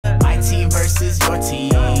is your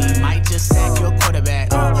team. Might just sack your quarterback.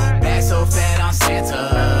 Back so fat on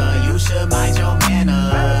Santa. You should mind your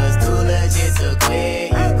manners. Too legit to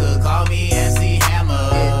quit. You could call me MC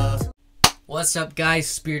Hammer. What's up, guys?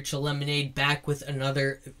 Spiritual Lemonade back with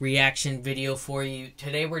another reaction video for you.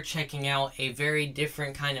 Today we're checking out a very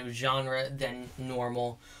different kind of genre than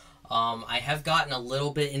normal. I have gotten a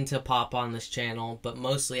little bit into pop on this channel, but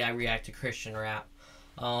mostly I react to Christian rap.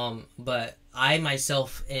 But I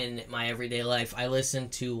myself, in my everyday life, I listen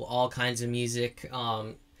to all kinds of music,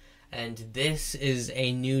 and this is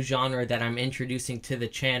a new genre that I'm introducing to the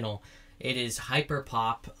channel. It is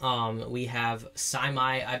hyperpop. We have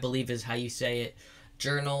CieMie, I believe is how you say it.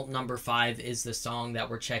 Journal Number 5 is the song that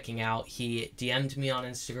we're checking out. He DM'd me on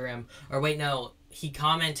Instagram, or wait, no, he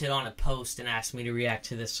commented on a post and asked me to react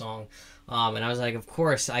to this song. And I was like, of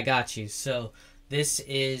course, I got you. So this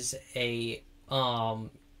is a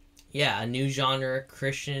a new genre,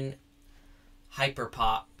 Christian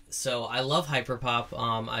hyperpop. So I love hyperpop.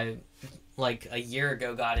 I like a year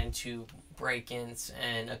ago got into Break-Ins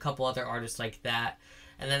and a couple other artists like that,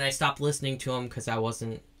 and then I stopped listening to them because I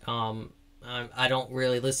wasn't I don't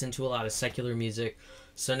really listen to a lot of secular music.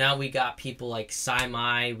 So now we got people like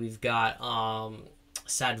CieMie, we've got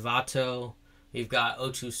Sadvato, we've got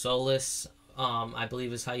Otu Solis, I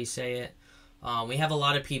believe is how you say it. We have a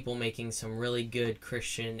lot of people making some really good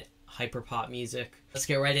Christian hyperpop music. Let's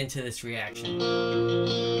get right into this reaction.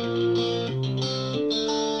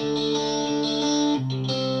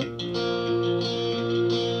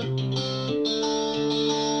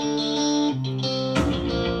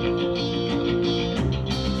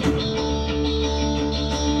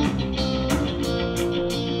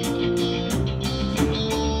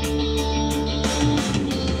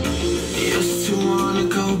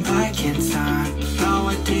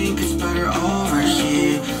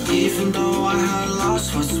 Even though I had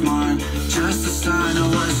lost what's mine, just a sign I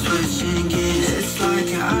was switching gears. It's like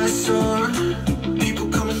an eyesore. People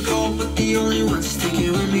come and go, but the only one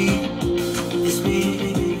sticking with me is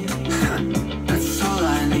me. That's all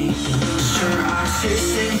I need. Sure, I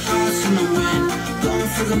chasing clouds in the wind, going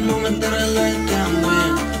for the moment that I let them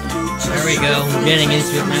win. There we go, we're getting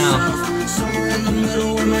into it now. Somewhere in the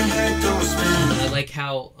middle where my head don't spin. I like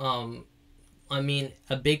how I mean,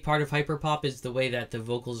 a big part of hyperpop is the way that the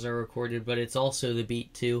vocals are recorded, but it's also the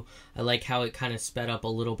beat too. I like how it kind of sped up a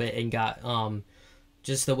little bit and got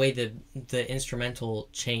just the way the instrumental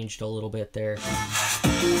changed a little bit there. Circles,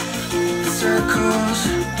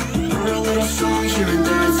 or a little song here and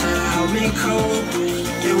there to help me cope.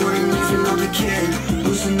 They weren't leaving all the kid,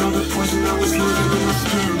 losing all the poison I was leaving in my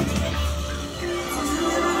skin.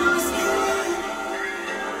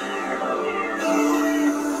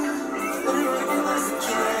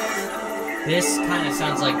 This kind of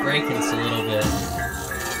sounds like Break-Ins a little bit.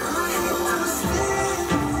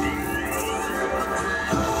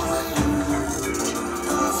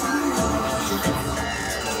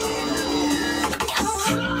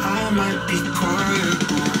 I might be quiet.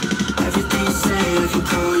 Everything you say, I can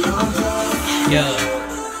call your bluff. Yo.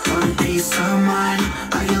 Want a peace of mind,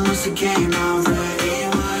 I can lose the game already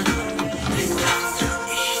won.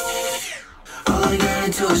 All I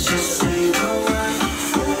gotta do is just say the word.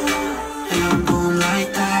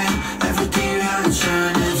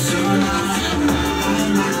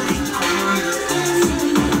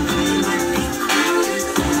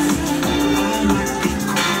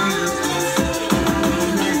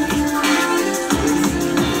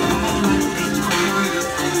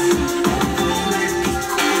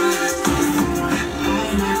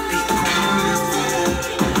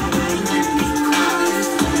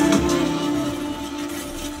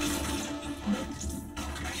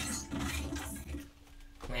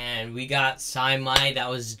 We got CieMie, that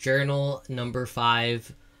was Journal Number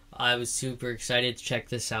 5. I was super excited to check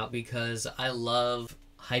this out because I love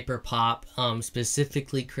hyperpop,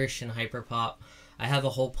 specifically Christian hyperpop. I have a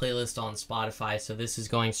whole playlist on Spotify, so this is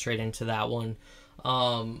going straight into that one.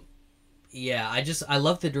 Yeah, I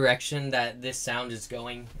love the direction that this sound is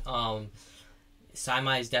going.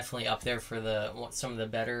 CieMie is definitely up there for some of the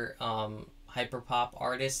better hyperpop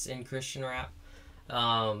artists in Christian rap.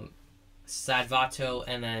 Sadvato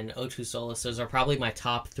and then Otu Solis, those are probably my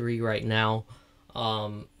top 3 right now.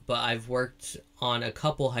 But I've worked on a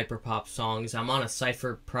couple hyperpop songs. I'm on a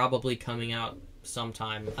cypher probably coming out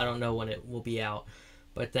sometime. I don't know when it will be out.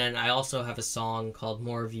 But then I also have a song called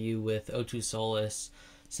More of You with Otu Solis,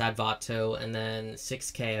 Sadvato, and then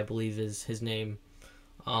 6K, I believe is his name.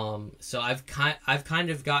 So I've kind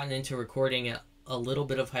of gotten into recording a little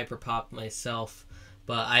bit of hyperpop myself.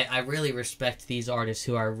 But I really respect these artists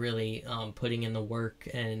who are really putting in the work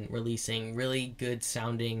and releasing really good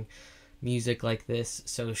sounding music like this.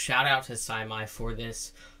 So shout out to CieMie for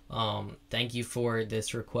this. Thank you for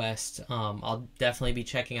this request. I'll definitely be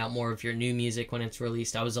checking out more of your new music when it's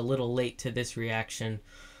released. I was a little late to this reaction.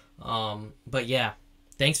 But yeah,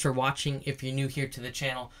 thanks for watching. If you're new here to the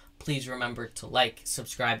channel, please remember to like,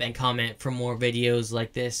 subscribe, and comment for more videos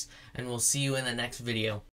like this. And we'll see you in the next video.